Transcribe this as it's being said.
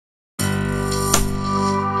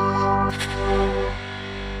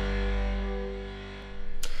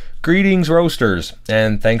Greetings roasters,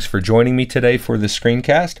 and thanks for joining me today for this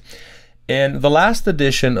screencast. In the last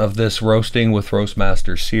edition of this Roasting with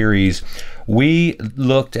Roastmaster series, we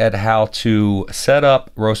looked at how to set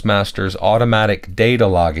up Roastmaster's automatic data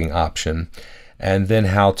logging option and then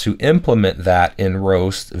how to implement that in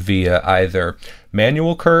Roast via either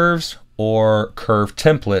manual curves or curve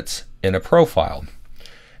templates in a profile.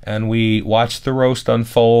 And we watched the roast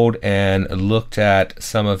unfold and looked at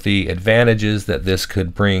some of the advantages that this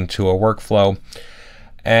could bring to a workflow,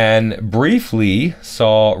 and briefly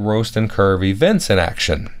saw roast and curve events in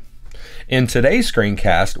action. In today's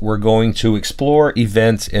screencast, we're going to explore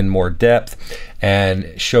events in more depth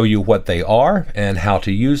and show you what they are and how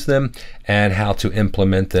to use them and how to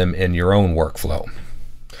implement them in your own workflow.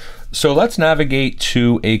 So let's navigate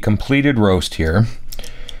to a completed roast here.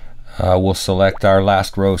 We'll select our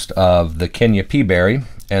last roast of the Kenya peaberry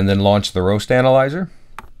and then launch the roast analyzer.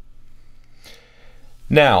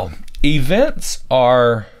 Now, events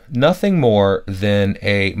are nothing more than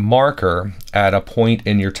a marker at a point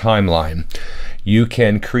in your timeline. You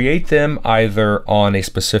can create them either on a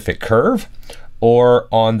specific curve or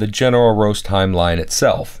on the general roast timeline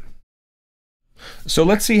itself. So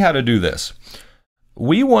let's see how to do this.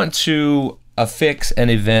 We want to affix an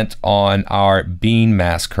event on our bean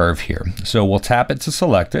mass curve here. So we'll tap it to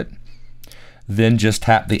select it, then just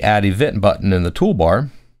tap the Add Event button in the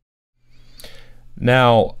toolbar.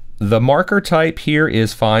 Now, the marker type here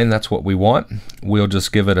is fine, that's what we want. We'll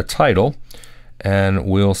just give it a title, and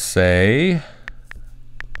we'll say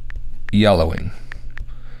yellowing,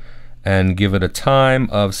 and give it a time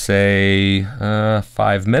of, say,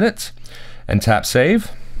 5 minutes, and tap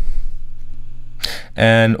Save.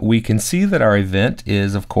 And we can see that our event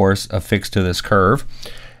is, of course, affixed to this curve.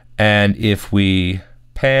 And if we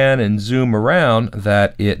pan and zoom around,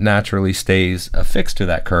 that it naturally stays affixed to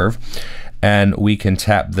that curve. And we can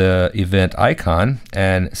tap the event icon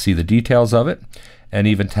and see the details of it, and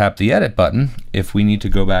even tap the edit button if we need to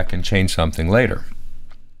go back and change something later.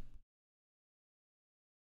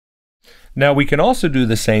 Now we can also do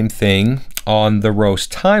the same thing on the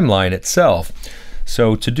roast timeline itself.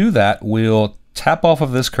 So to do that, we'll tap off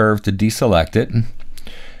of this curve to deselect it,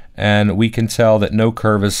 and we can tell that no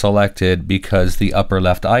curve is selected because the upper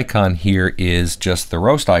left icon here is just the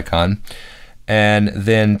roast icon. And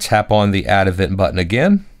then tap on the Add Event button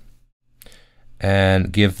again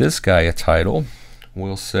and give this guy a title.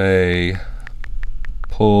 We'll say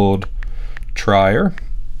pulled trier,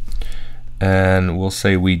 and we'll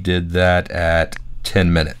say we did that at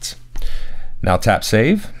 10 minutes. Now tap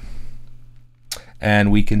Save,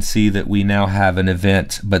 and we can see that we now have an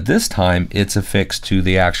event, but this time it's affixed to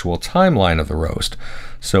the actual timeline of the roast.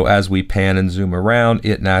 So as we pan and zoom around,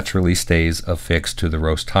 it naturally stays affixed to the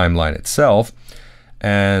roast timeline itself.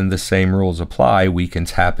 And the same rules apply. We can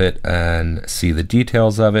tap it and see the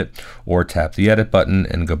details of it, or tap the edit button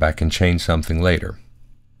and go back and change something later.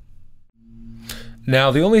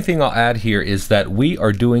 Now, the only thing I'll add here is that we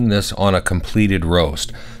are doing this on a completed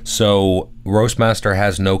roast. So Roastmaster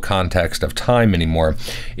has no context of time anymore.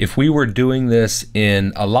 If we were doing this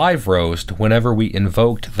in a live roast, whenever we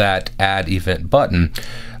invoked that Add Event button,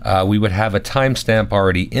 we would have a timestamp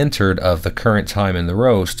already entered of the current time in the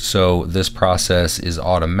roast. So this process is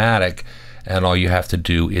automatic, and all you have to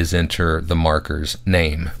do is enter the marker's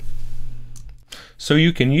name. So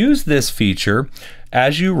you can use this feature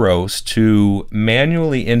as you roast to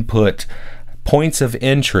manually input points of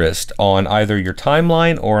interest on either your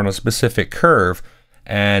timeline or on a specific curve.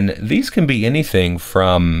 And these can be anything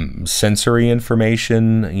from sensory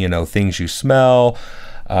information, things you smell.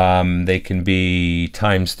 They can be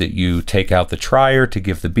times that you take out the trier to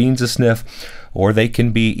give the beans a sniff, or they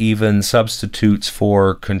can be even substitutes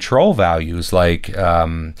for control values, like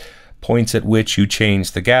points at which you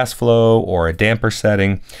change the gas flow or a damper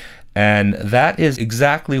setting. And that is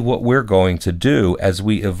exactly what we're going to do as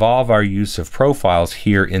we evolve our use of profiles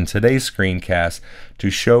here in today's screencast to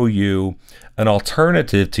show you an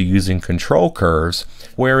alternative to using control curves,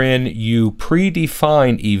 wherein you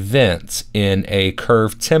predefine events in a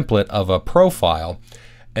curve template of a profile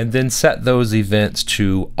and then set those events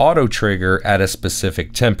to auto trigger at a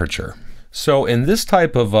specific temperature. So in this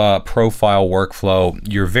type of profile workflow,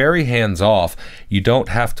 you're very hands-off. You don't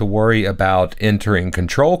have to worry about entering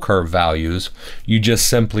control curve values. You just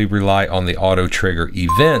simply rely on the auto trigger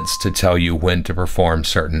events to tell you when to perform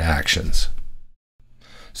certain actions.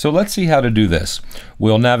 So let's see how to do this.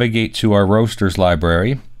 We'll navigate to our roasters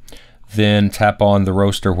library, then tap on the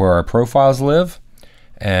roaster where our profiles live,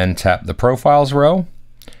 and tap the profiles row,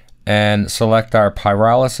 and select our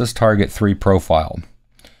Pyrolysis Target 3 profile.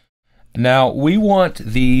 Now we want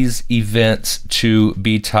these events to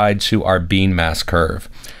be tied to our bean mass curve.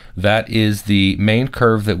 That is the main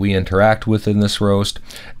curve that we interact with in this roast,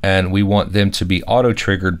 and we want them to be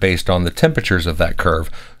auto-triggered based on the temperatures of that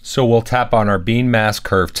curve. So we'll tap on our bean mass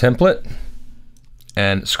curve template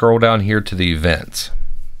and scroll down here to the events.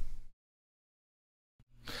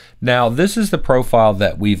 Now this is the profile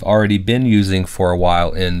that we've already been using for a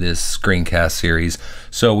while in this screencast series,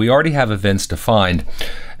 so we already have events defined.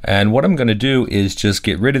 And what I'm going to do is just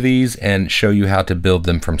get rid of these and show you how to build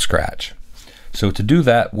them from scratch. So to do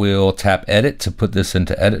that, we'll tap Edit to put this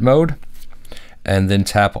into edit mode, and then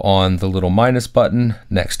tap on the little minus button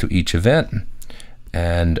next to each event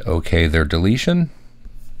and OK their deletion.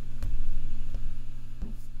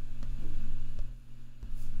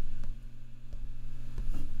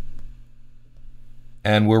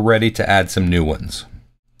 And we're ready to add some new ones.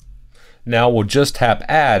 Now we'll just tap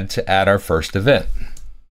Add to add our first event.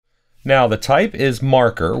 Now the type is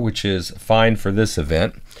marker, which is fine for this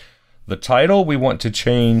event. The title we want to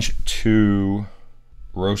change to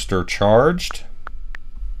roaster charged.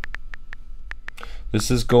 This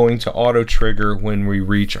is going to auto trigger when we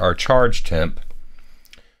reach our charge temp.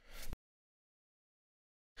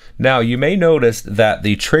 Now you may notice that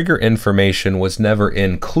the trigger information was never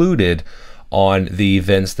included on the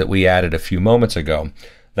events that we added a few moments ago.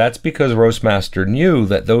 That's because Roastmaster knew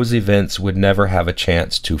that those events would never have a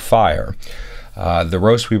chance to fire. The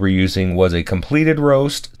roast we were using was a completed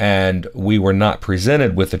roast, and we were not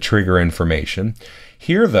presented with the trigger information.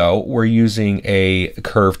 Here though, we're using a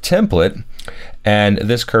curve template, and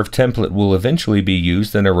this curve template will eventually be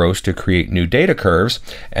used in a roast to create new data curves,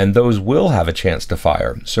 and those will have a chance to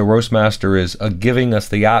fire. So Roastmaster is giving us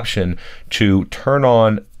the option to turn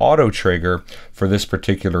on auto trigger for this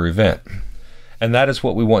particular event. And that is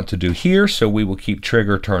what we want to do here, so we will keep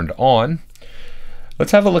trigger turned on.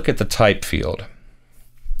 Let's have a look at the type field.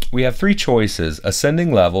 We have three choices: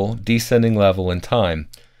 ascending level, descending level, and time.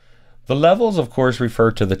 The levels, of course, refer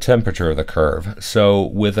to the temperature of the curve. So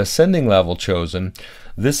with ascending level chosen,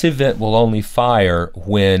 this event will only fire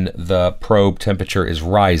when the probe temperature is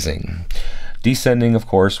rising. Descending, of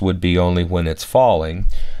course, would be only when it's falling.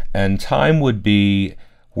 And time would be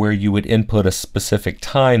where you would input a specific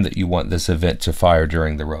time that you want this event to fire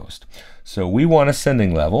during the roast. So we want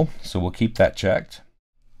ascending level, so we'll keep that checked.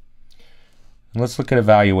 And let's look at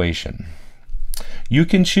evaluation. You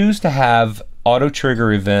can choose to have auto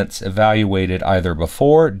trigger events evaluated either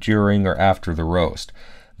before, during, or after the roast.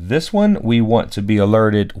 This one we want to be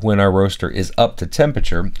alerted when our roaster is up to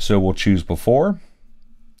temperature, so we'll choose before.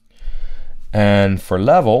 And for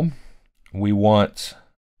level, we want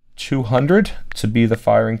 200 to be the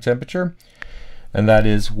firing temperature, and that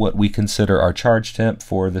is what we consider our charge temp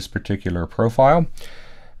for this particular profile.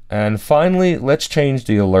 And finally, let's change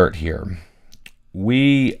the alert here.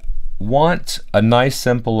 We want a nice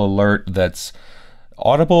simple alert that's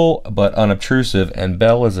audible but unobtrusive, and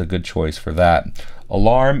bell is a good choice for that.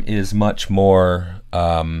 Alarm is much more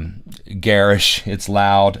garish, it's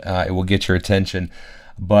loud, it will get your attention.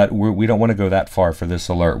 But we don't want to go that far for this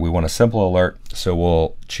alert. We want a simple alert, so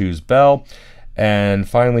we'll choose bell and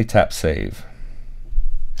finally tap save.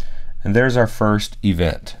 And there's our first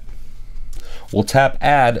event. We'll tap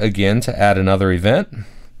add again to add another event.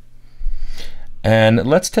 And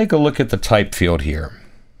let's take a look at the type field here.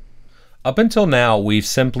 Up until now, we've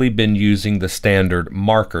simply been using the standard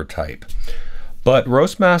marker type. But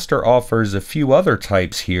Roastmaster offers a few other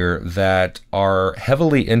types here that are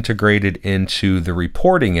heavily integrated into the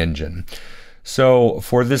reporting engine. So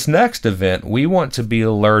for this next event, we want to be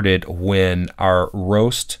alerted when our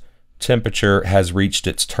roast temperature has reached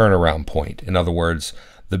its turnaround point. In other words,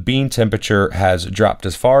 the bean temperature has dropped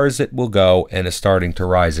as far as it will go and is starting to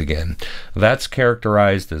rise again. That's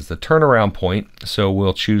characterized as the turnaround point, so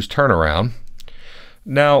we'll choose turnaround.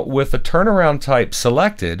 Now, with the turnaround type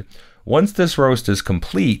selected, once this roast is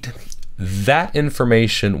complete, that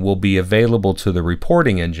information will be available to the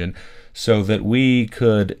reporting engine so that we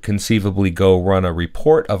could conceivably go run a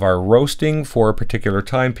report of our roasting for a particular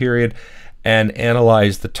time period and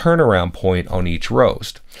analyze the turnaround point on each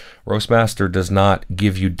roast. Roastmaster does not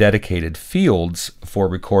give you dedicated fields for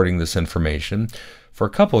recording this information for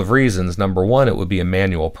a couple of reasons. Number one, it would be a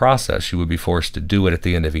manual process. You would be forced to do it at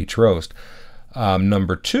the end of each roast.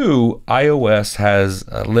 Number two, iOS has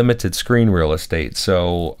limited screen real estate,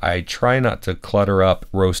 so I try not to clutter up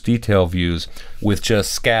roast detail views with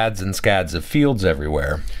just scads and scads of fields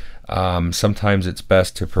everywhere. Sometimes it's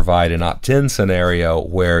best to provide an opt-in scenario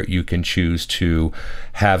where you can choose to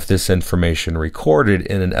have this information recorded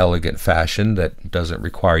in an elegant fashion that doesn't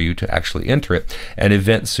require you to actually enter it, and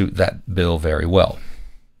events suit that bill very well.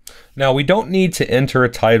 Now, we don't need to enter a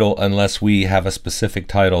title unless we have a specific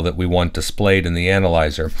title that we want displayed in the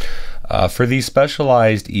analyzer. For these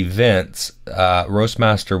specialized events,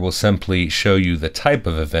 Roastmaster will simply show you the type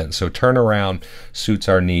of event. So turnaround suits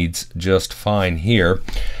our needs just fine here.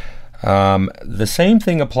 The same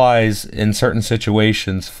thing applies in certain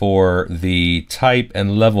situations for the type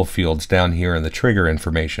and level fields down here in the trigger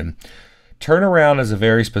information. Turnaround is a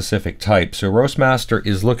very specific type, so Roastmaster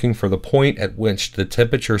is looking for the point at which the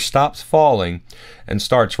temperature stops falling and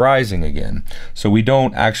starts rising again. So we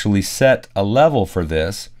don't actually set a level for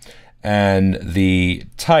this, and the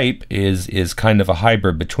type is kind of a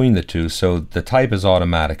hybrid between the two, so the type is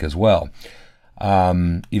automatic as well.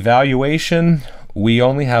 Evaluation, we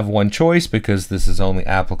only have one choice because this is only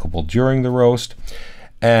applicable during the roast.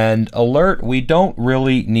 And alert, we don't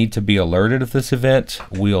really need to be alerted of this event.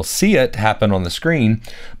 We'll see it happen on the screen,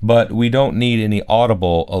 but we don't need any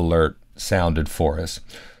audible alert sounded for us.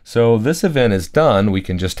 So this event is done. We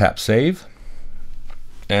can just tap save,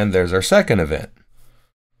 and there's our second event.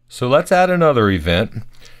 So let's add another event,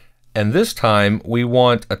 and this time we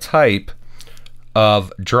want a type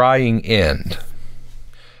of drying end.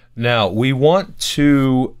 Now we want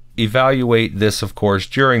to evaluate this, of course,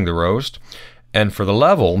 during the roast. And for the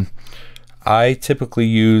level, I typically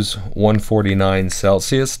use 149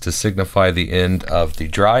 Celsius to signify the end of the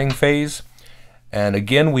drying phase. And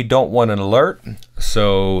again, we don't want an alert,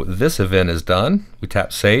 so this event is done. We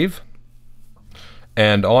tap save,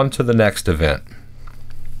 and on to the next event.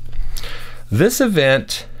 This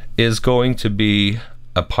event is going to be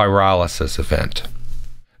a pyrolysis event.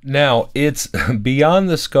 Now, it's beyond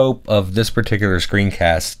the scope of this particular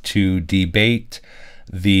screencast to debate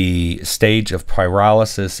the stage of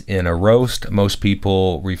pyrolysis in a roast. Most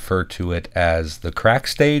people refer to it as the crack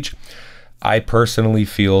stage. I personally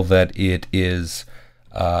feel that it is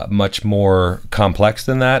much more complex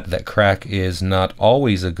than that, that crack is not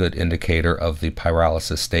always a good indicator of the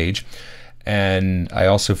pyrolysis stage. And I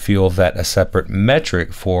also feel that a separate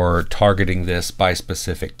metric for targeting this by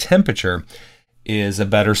specific temperature is a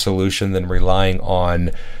better solution than relying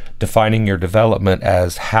on defining your development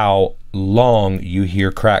as how long you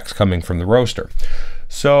hear cracks coming from the roaster.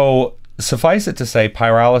 So suffice it to say,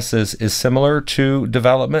 pyrolysis is similar to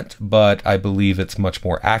development, but I believe it's much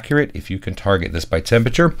more accurate if you can target this by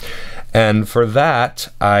temperature. And for that,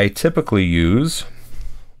 I typically use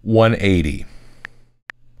 180.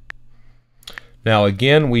 Now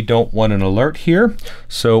again, we don't want an alert here,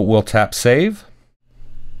 so we'll tap save,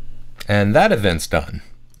 and that event's done.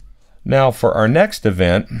 Now for our next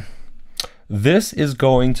event, this is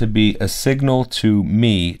going to be a signal to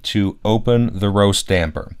me to open the roast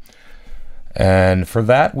damper. And for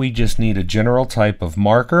that, we just need a general type of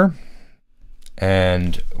marker,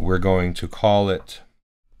 and we're going to call it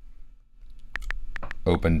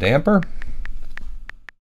open damper.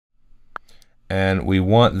 And we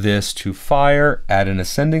want this to fire at an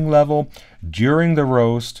ascending level during the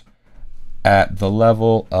roast at the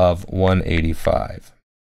level of 185.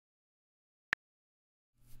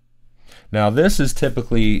 Now this is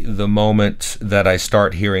typically the moment that I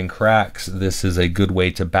start hearing cracks. This is a good way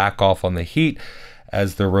to back off on the heat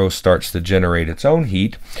as the roast starts to generate its own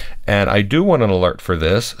heat. And I do want an alert for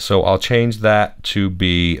this, so I'll change that to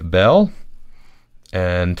be bell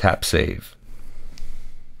and tap save.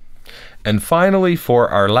 And finally, for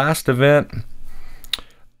our last event,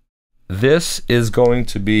 this is going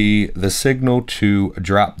to be the signal to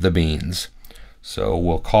drop the beans. So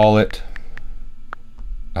we'll call it,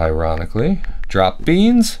 ironically, drop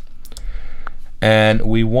beans. And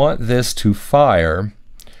we want this to fire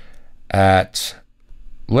at,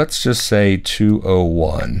 let's just say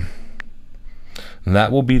 201. And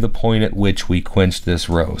that will be the point at which we quench this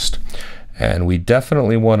roast. And we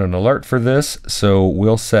definitely want an alert for this, so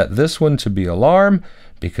we'll set this one to be alarm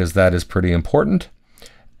because that is pretty important.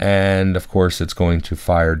 And of course, it's going to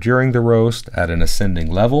fire during the roast at an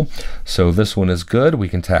ascending level. So this one is good. We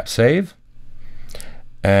can tap save.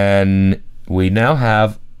 And we now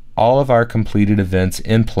have all of our completed events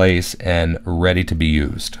in place and ready to be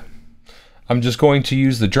used. I'm just going to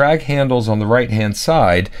use the drag handles on the right-hand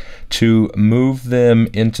side to move them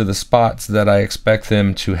into the spots that I expect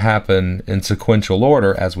them to happen in sequential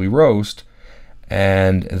order as we roast,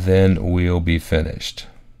 and then we'll be finished.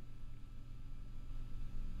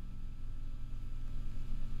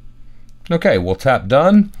 Okay, we'll tap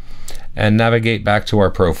done and navigate back to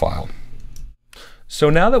our profile. So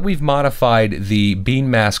now that we've modified the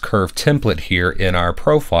bean mass curve template here in our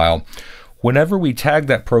profile, Whenever we tag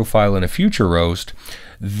that profile in a future roast,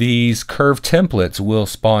 these curve templates will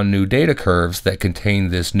spawn new data curves that contain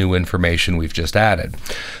this new information we've just added.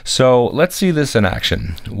 So let's see this in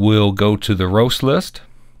action. We'll go to the roast list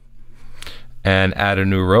and add a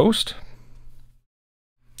new roast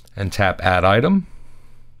and tap add item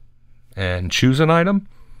and choose an item.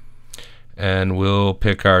 And we'll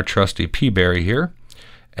pick our trusty pea berry here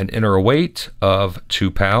and enter a weight of 2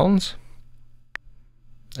 pounds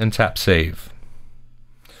and tap save.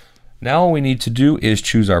 Now all we need to do is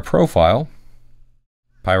choose our profile,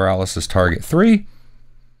 Pyrolysis Target 3,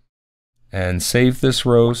 and save this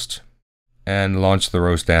roast and launch the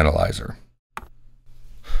roast analyzer.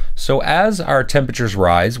 So as our temperatures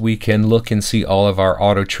rise, we can look and see all of our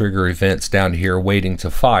auto trigger events down here waiting to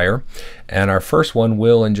fire. And our first one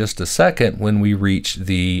will in just a second when we reach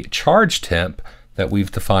the charge temp that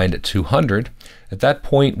we've defined at 200. At that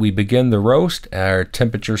point, we begin the roast, our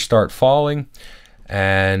temperatures start falling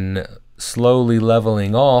and slowly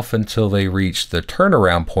leveling off until they reach the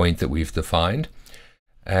turnaround point that we've defined.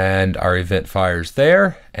 And our event fires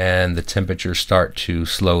there, and the temperatures start to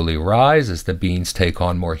slowly rise as the beans take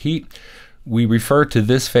on more heat. We refer to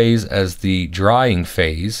this phase as the drying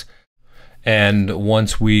phase. And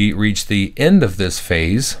once we reach the end of this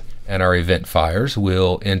phase and our event fires,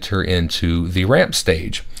 we'll enter into the ramp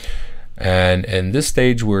stage. And in this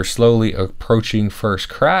stage, we're slowly approaching first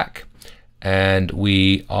crack. And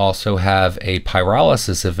we also have a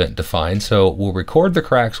pyrolysis event defined. So we'll record the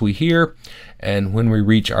cracks we hear. And when we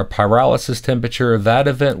reach our pyrolysis temperature, that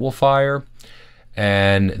event will fire.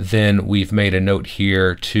 And then we've made a note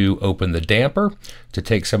here to open the damper to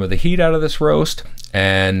take some of the heat out of this roast.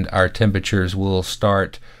 And our temperatures will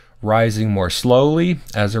start rising more slowly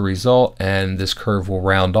as a result, and this curve will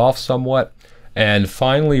round off somewhat and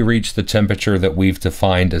finally reach the temperature that we've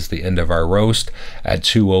defined as the end of our roast at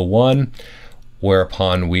 201,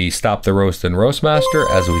 whereupon we stop the roast in Roastmaster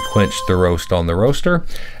as we quench the roast on the roaster,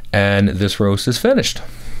 and this roast is finished.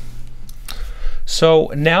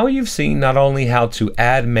 So now you've seen not only how to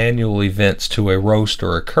add manual events to a roast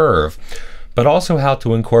or a curve, but also how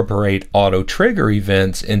to incorporate auto trigger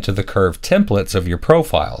events into the curve templates of your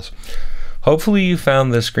profiles. Hopefully you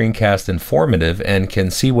found this screencast informative and can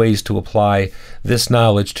see ways to apply this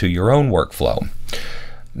knowledge to your own workflow.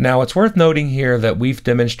 Now it's worth noting here that we've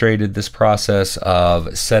demonstrated this process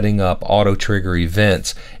of setting up auto trigger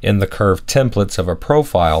events in the curve templates of a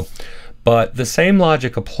profile, but the same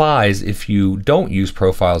logic applies if you don't use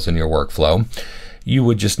profiles in your workflow. You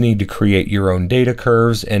would just need to create your own data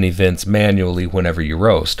curves and events manually whenever you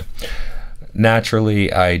roast.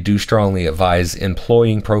 Naturally, I do strongly advise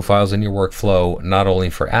employing profiles in your workflow, not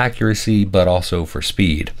only for accuracy, but also for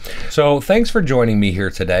speed. So thanks for joining me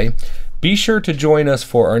here today. Be sure to join us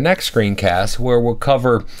for our next screencast where we'll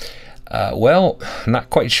cover, well,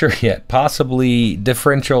 not quite sure yet, possibly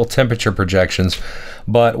differential temperature projections,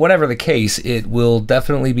 but whatever the case, it will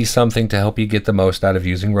definitely be something to help you get the most out of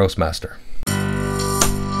using Roastmaster.